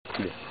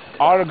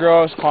All the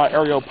girls call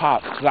Ariel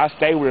Pop, cause I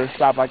stay with her,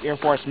 stop like Air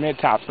Force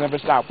mid-tops, never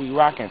stop, we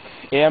rockin'.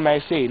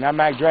 MAC, not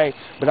Mac Dre,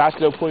 but I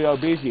still pull your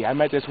BZ. I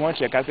met this one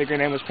chick, I think her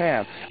name was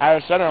Pam. I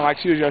was Southern like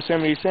she was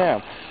Yosemite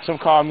Sam. Some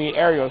call me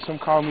Ariel, some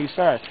call me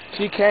Sir.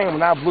 She came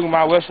and I blew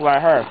my whistle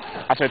at her.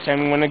 I said, tell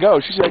me when to go.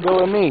 She said,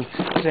 go with me.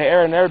 I said,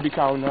 Ariel never be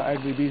calling no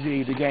ugly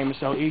BZ. The game is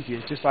so easy,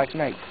 it's just like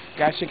Snake.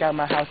 Got a chick out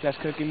my house that's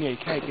cooking me a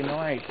cake, and no,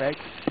 I ain't fake.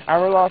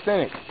 I'm real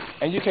authentic.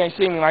 And you can't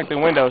see me like the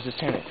windows is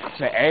tinted.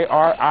 It's an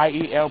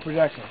ARIEL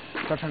production.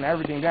 So I turn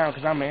everything down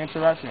because I'm an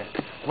interruption.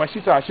 What she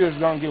thought she was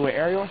going to get with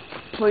Ariel?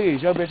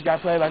 Please, your bitch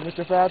got played like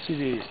Mr. Fab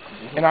CDs.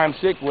 And I'm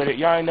sick with it.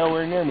 Y'all ain't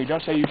nowhere near me.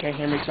 Don't say you can't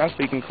hear me because I'm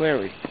speaking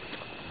clearly.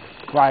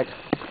 Like,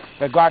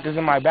 the Glock is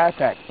in my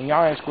backpack. And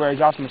y'all ain't squares,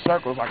 y'all some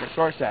circles like a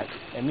short sack.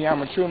 And me,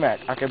 I'm a true Mac.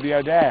 I could be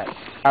your dad.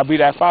 I'll be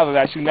that father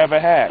that you never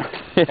had.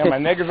 And my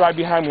niggas right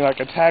behind me like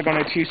a tag on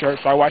a t-shirt,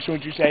 so I watch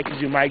what you say because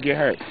you might get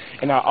hurt.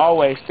 And I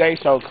always stay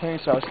so clean,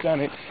 so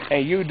stunning.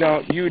 And you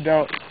don't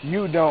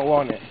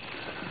want it.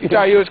 You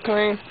thought you was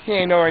clean? He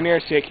ain't nowhere near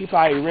sick. He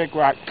probably Rick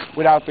Rock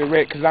without the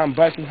Rick, cause I'm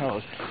busting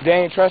hoes. They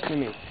ain't trusting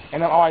me.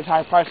 And I'm always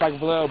high priced like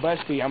Valero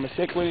Buzzfeed. I'm a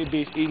sick-witted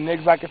beast, eating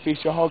niggas like a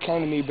feast. Your hoe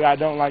came to me, but I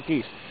don't like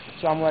East.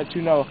 So I'm gonna let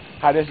you know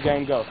how this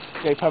game go.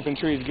 Stay puffing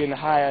trees, getting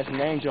high as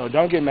an angel.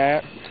 Don't get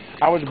mad.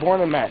 I was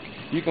born a Mac.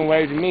 You can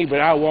wave to me, but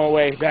I won't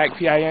wave back.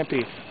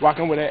 PIMP.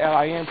 Walking with an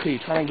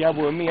LIMP. Trying to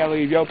gamble with me, I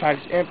leave your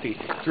pockets empty.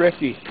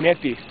 Thrifty,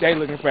 nifty, stay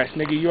looking fresh.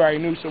 Nigga, you already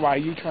knew, so why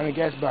you trying to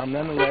guess? But I'm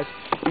nonetheless.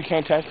 You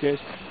can't touch this.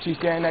 She's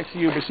standing next to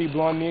you, but she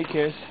blowing me a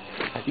kiss.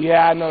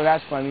 Yeah, I know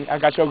that's funny. I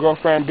got your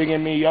girlfriend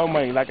bringing me your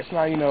money like a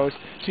snotty nose.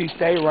 She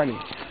stay running.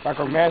 Like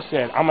her man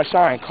said, I'm a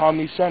shine. Call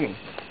me Sunny.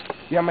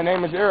 Yeah, my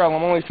name is Earl.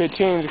 I'm only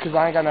 15 because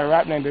I ain't got no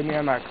rap name, but me,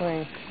 I'm not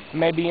clean.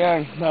 Maybe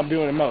young, but I'm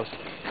doing the most.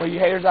 For you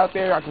haters out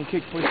there, I can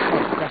kick push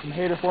smoke. Got some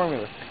hater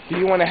formula. Do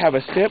you want to have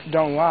a sip?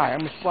 Don't lie.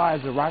 I'm as fly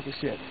as a rocket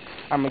ship.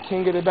 I'm a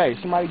king of the bay.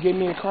 Somebody give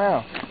me a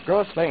crown.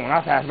 Girls faint when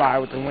I pass by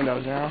with the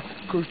windows down.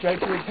 Cruise straight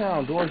to the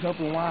town. Doors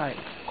open wide.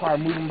 Car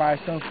moving by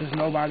itself. There's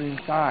nobody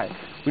inside.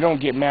 We don't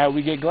get mad.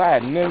 We get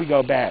glad. And then we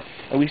go bad.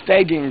 And we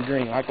stay getting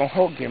green like on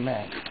Hulk get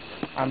mad.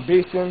 I'm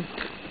beasting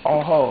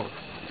on hoes.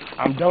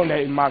 I'm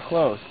donating my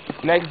clothes.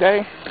 Next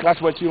day,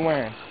 that's what you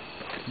wearing.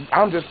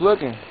 I'm just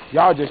looking.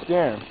 Y'all just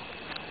staring.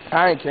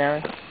 I ain't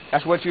caring.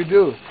 That's what you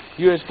do.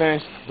 You is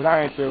finished, but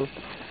I ain't through.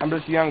 I'm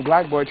just a young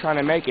black boy trying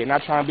to make it,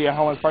 not trying to be a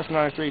homeless person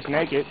on the streets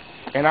naked.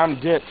 And I'm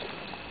dipped.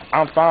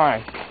 I'm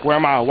fine.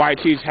 Wearing my white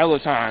tees hella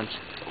times.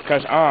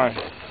 Cause I'm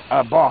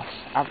a boss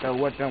after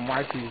what them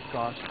white tees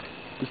cost.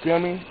 You feel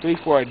me? 3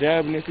 for a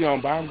dub, and if you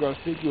don't buy them, girl,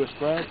 speak you a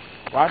scrub.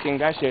 Well, I think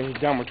that shit is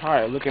dumb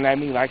retarded, looking at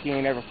me like he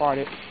ain't ever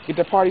farted. Get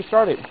the party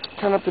started.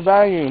 Turn up the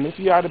volume. If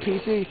you out of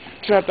PC,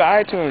 turn up the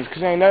iTunes, cause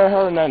you ain't never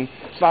heard nothing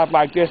slop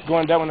like this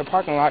going down in the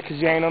parking lot, cause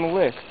you ain't on the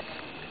list.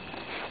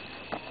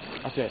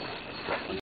 That's it.